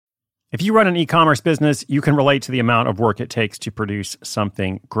If you run an e-commerce business, you can relate to the amount of work it takes to produce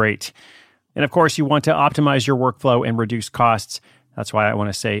something great. And of course, you want to optimize your workflow and reduce costs. That's why I want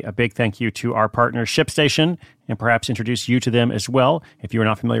to say a big thank you to our partner, ShipStation, and perhaps introduce you to them as well. If you are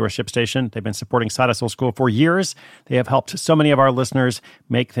not familiar with ShipStation, they've been supporting Side Hustle School for years. They have helped so many of our listeners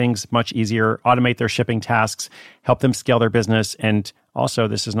make things much easier, automate their shipping tasks, help them scale their business, and also,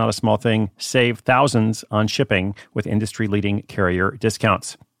 this is not a small thing, save thousands on shipping with industry-leading carrier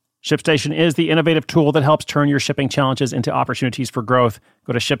discounts. ShipStation is the innovative tool that helps turn your shipping challenges into opportunities for growth.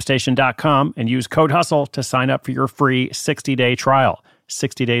 Go to ShipStation.com and use code HUSTLE to sign up for your free 60-day trial.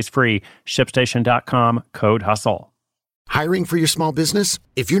 60 days free. ShipStation.com, code HUSTLE. Hiring for your small business?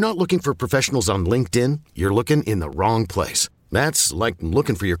 If you're not looking for professionals on LinkedIn, you're looking in the wrong place. That's like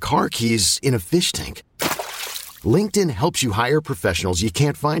looking for your car keys in a fish tank. LinkedIn helps you hire professionals you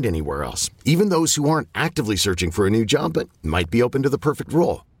can't find anywhere else, even those who aren't actively searching for a new job but might be open to the perfect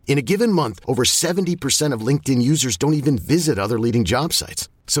role. In a given month, over 70% of LinkedIn users don't even visit other leading job sites.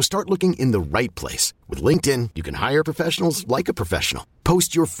 So start looking in the right place. With LinkedIn, you can hire professionals like a professional.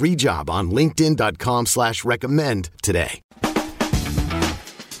 Post your free job on linkedin.com/recommend today.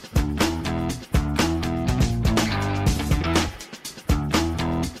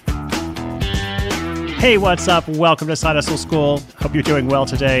 Hey, what's up? Welcome to Side Hustle School. Hope you're doing well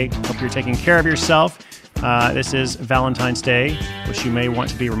today. Hope you're taking care of yourself. This is Valentine's Day, which you may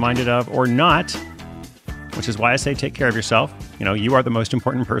want to be reminded of or not, which is why I say take care of yourself. You know, you are the most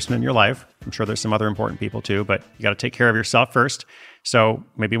important person in your life. I'm sure there's some other important people too, but you got to take care of yourself first. So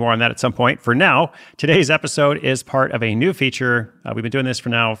maybe more on that at some point. For now, today's episode is part of a new feature. We've been doing this for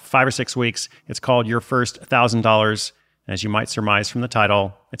now 5 or 6 weeks. It's called Your First $1,000. As you might surmise from the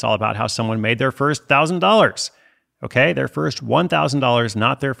title, it's all about how someone made their first $1,000. Okay, their first $1,000,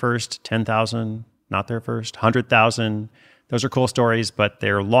 not their first $10,000. Not their first 100,000. Those are cool stories, but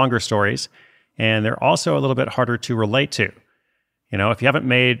they're longer stories. And they're also a little bit harder to relate to. You know, if you haven't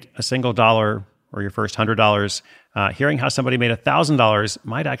made a single dollar or your first $100, hearing how somebody made $1,000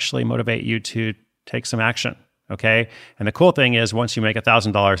 might actually motivate you to take some action. Okay. And the cool thing is once you make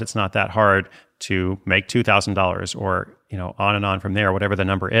 $1,000, it's not that hard to make $2,000 or, you know, on and on from there, whatever the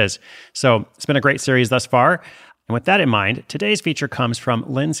number is. So it's been a great series thus far. And with that in mind, today's feature comes from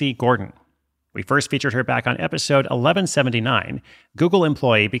Lindsay Gordon. We first featured her back on episode 1179, Google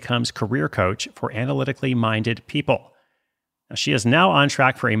Employee Becomes Career Coach for Analytically Minded People. Now, she is now on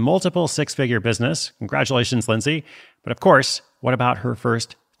track for a multiple six-figure business. Congratulations, Lindsay. But of course, what about her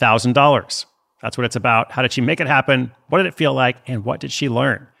first $1,000? That's what it's about. How did she make it happen? What did it feel like? And what did she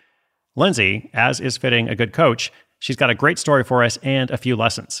learn? Lindsay, as is fitting a good coach, she's got a great story for us and a few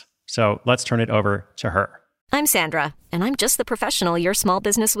lessons. So let's turn it over to her. I'm Sandra, and I'm just the professional your small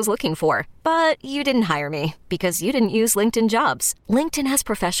business was looking for. But you didn't hire me because you didn't use LinkedIn Jobs. LinkedIn has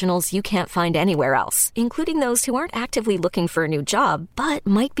professionals you can't find anywhere else, including those who aren't actively looking for a new job, but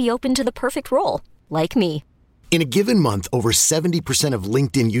might be open to the perfect role, like me. In a given month, over 70% of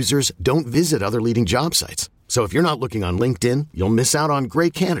LinkedIn users don't visit other leading job sites. So if you're not looking on LinkedIn, you'll miss out on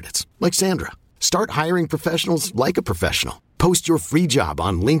great candidates like Sandra. Start hiring professionals like a professional. Post your free job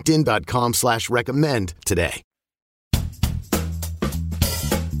on linkedin.com/recommend today.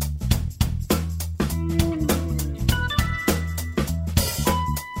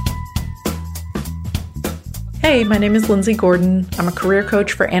 Hey, my name is Lindsay Gordon. I'm a career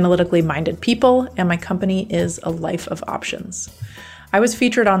coach for analytically minded people, and my company is A Life of Options. I was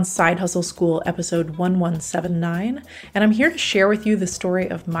featured on Side Hustle School episode 1179, and I'm here to share with you the story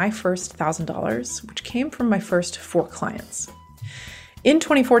of my first $1,000, which came from my first 4 clients. In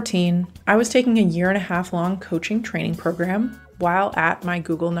 2014, I was taking a 1.5-year-long coaching training program while at my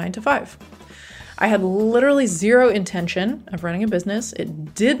Google 9-to-5. I had literally zero intention of running a business.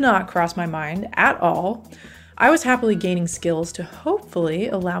 It did not cross my mind at all. I was happily gaining skills to hopefully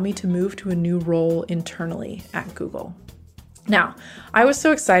allow me to move to a new role internally at Google. Now, I was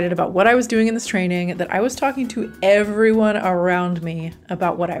so excited about what I was doing in this training that I was talking to everyone around me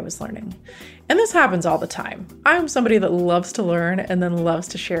about what I was learning. And this happens all the time. I'm somebody that loves to learn and then loves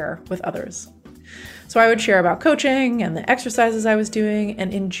to share with others. So I would share about coaching and the exercises I was doing,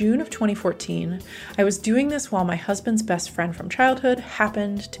 and in June of 2014, I was doing this while my husband's best friend from childhood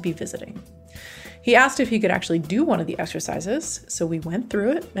happened to be visiting. He asked if he could actually do one of the exercises, so we went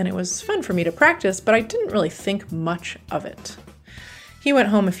through it, and it was fun for me to practice, but I didn't really think much of it. He went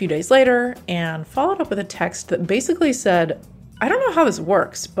home a few days later and followed up with a text that basically said, "I don't know how this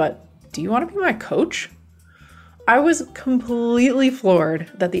works, but do you want to be my coach?" I was completely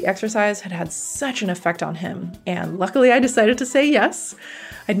floored that the exercise had had such an effect on him, and luckily I decided to say yes.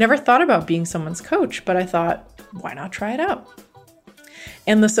 I'd never thought about being someone's coach, but I thought, why not try it out?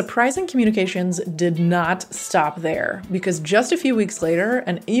 And the surprising communications did not stop there, because just a few weeks later,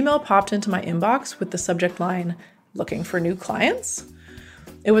 an email popped into my inbox with the subject line, "Looking for new clients?"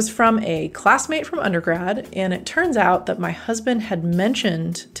 It was from a classmate from undergrad, and it turns out that my husband had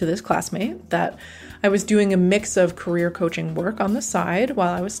mentioned to this classmate that I was doing a mix of career coaching work on the side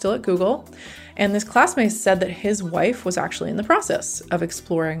while I was still at Google. And this classmate said that his wife was actually in the process of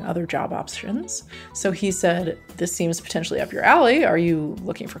exploring other job options. So he said, "This seems potentially up your alley. Are you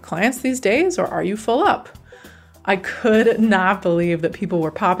looking for clients these days, or are you full up?" I could not believe that people were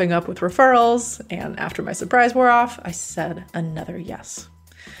popping up with referrals. And after my surprise wore off, I said another yes.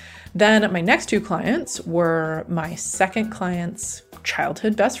 Then my next two clients were my second client's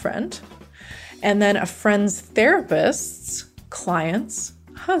childhood best friend, and then a friend's therapist's client's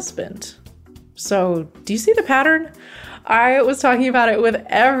husband. So do you see the pattern? I was talking about it with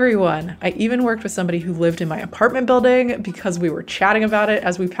everyone. I even worked with somebody who lived in my apartment building because we were chatting about it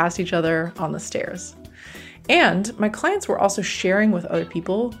as we passed each other on the stairs. And my clients were also sharing with other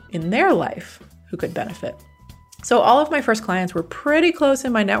people in their life who could benefit. So all of my first clients were pretty close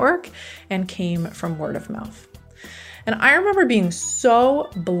in my network and came from word of mouth. And I remember being so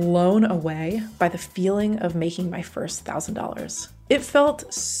blown away by the feeling of making my first $1,000. It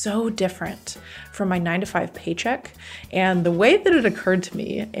felt so different from my 9-to-5 paycheck. And the way that it occurred to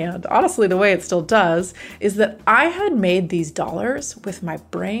me, and honestly the way it still does, is that I had made these dollars with my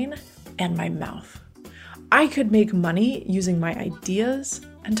brain and my mouth. I could make money using my ideas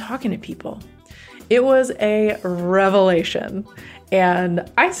and talking to people. It was a revelation,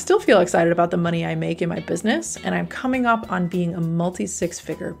 and I still feel excited about the money I make in my business, and I'm coming up on being a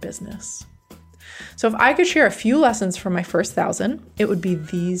multi-six-figure business. So if I could share a few lessons from my first 1,000, it would be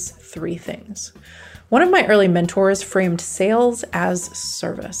these 3 things. One of my early mentors framed sales as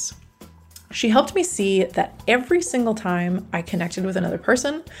service. She helped me see that every single time I connected with another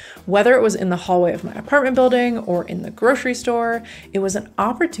person, whether it was in the hallway of my apartment building or in the grocery store, it was an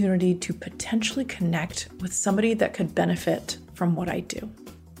opportunity to potentially connect with somebody that could benefit from what I do.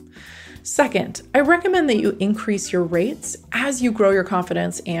 Second, I recommend that you increase your rates as you grow your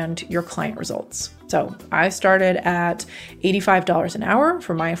confidence and your client results. So I started at $85 an hour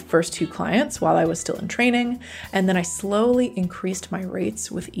for my first 2 clients while I was still in training, and then I slowly increased my rates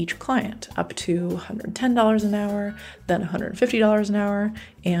with each client up to $110 an hour, then $150 an hour,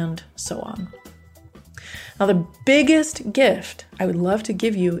 and so on. Now, the biggest gift I would love to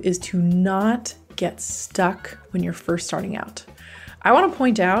give you is to not get stuck when you're first starting out. I want to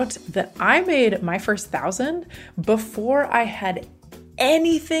point out that I made my first 1,000 before I had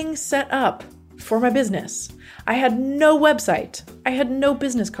anything set up for my business. I had no website. I had no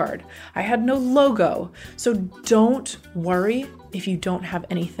business card. I had no logo. So don't worry if you don't have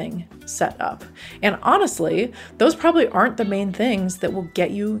anything set up. And honestly, those probably aren't the main things that will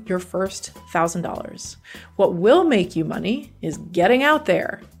get you your first $1,000. What will make you money is getting out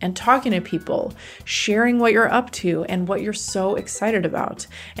there and talking to people, sharing what you're up to and what you're so excited about,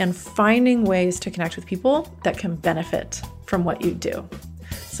 and finding ways to connect with people that can benefit from what you do.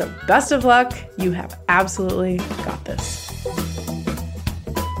 So best of luck. You have absolutely got this.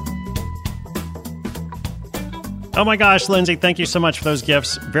 Oh my gosh, Lindsay, thank you so much for those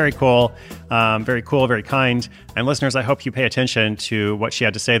gifts. Very cool, very kind. And listeners, I hope you pay attention to what she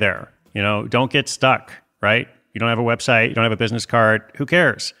had to say there. You know, don't get stuck, right? You don't have a website, you don't have a business card. Who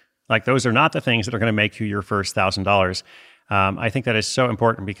cares? Like, those are not the things that are going to make you your first $1,000. I think that is so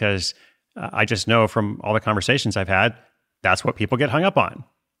important because I just know from all the conversations I've had, that's what people get hung up on.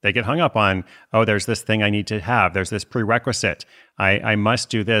 They get hung up on, oh, there's this thing I need to have. There's this prerequisite. I must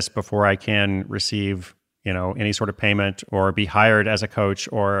do this before I can receive, you know, any sort of payment or be hired as a coach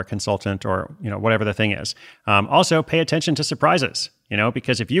or a consultant or, you know, whatever the thing is. Also, pay attention to surprises, you know,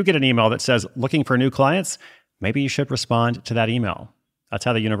 because if you get an email that says looking for new clients, maybe you should respond to that email. That's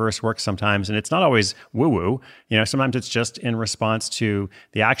how the universe works sometimes. And it's not always woo-woo. You know, sometimes it's just in response to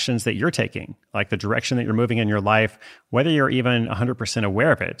the actions that you're taking, like the direction that you're moving in your life, whether you're even 100%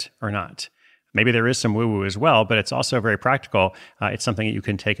 aware of it or not. Maybe there is some woo-woo as well, but it's also very practical. It's something that you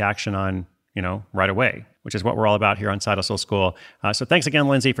can take action on, you know, right away, which is what we're all about here on Side Hustle School. So thanks again,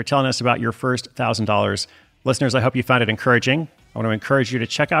 Lindsay, for telling us about your first $1,000. Listeners, I hope you found it encouraging. I want to encourage you to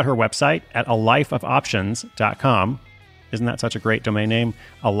check out her website at alifeofoptions.com. Isn't that such a great domain name?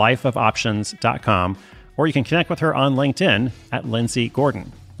 alifeofoptions.com. Or you can connect with her on LinkedIn at Lindsay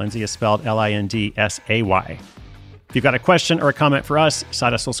Gordon. Lindsay is spelled Lindsay. If you've got a question or a comment for us,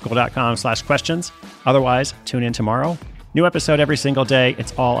 sidehustleschool.com/questions. Otherwise, tune in tomorrow. New episode every single day.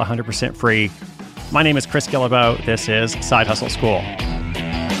 It's all 100% free. My name is Chris Guillebeau. This is Side Hustle School.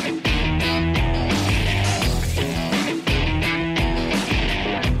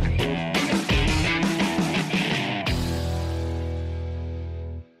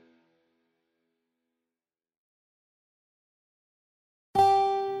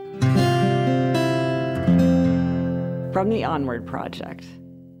 From the Onward Project.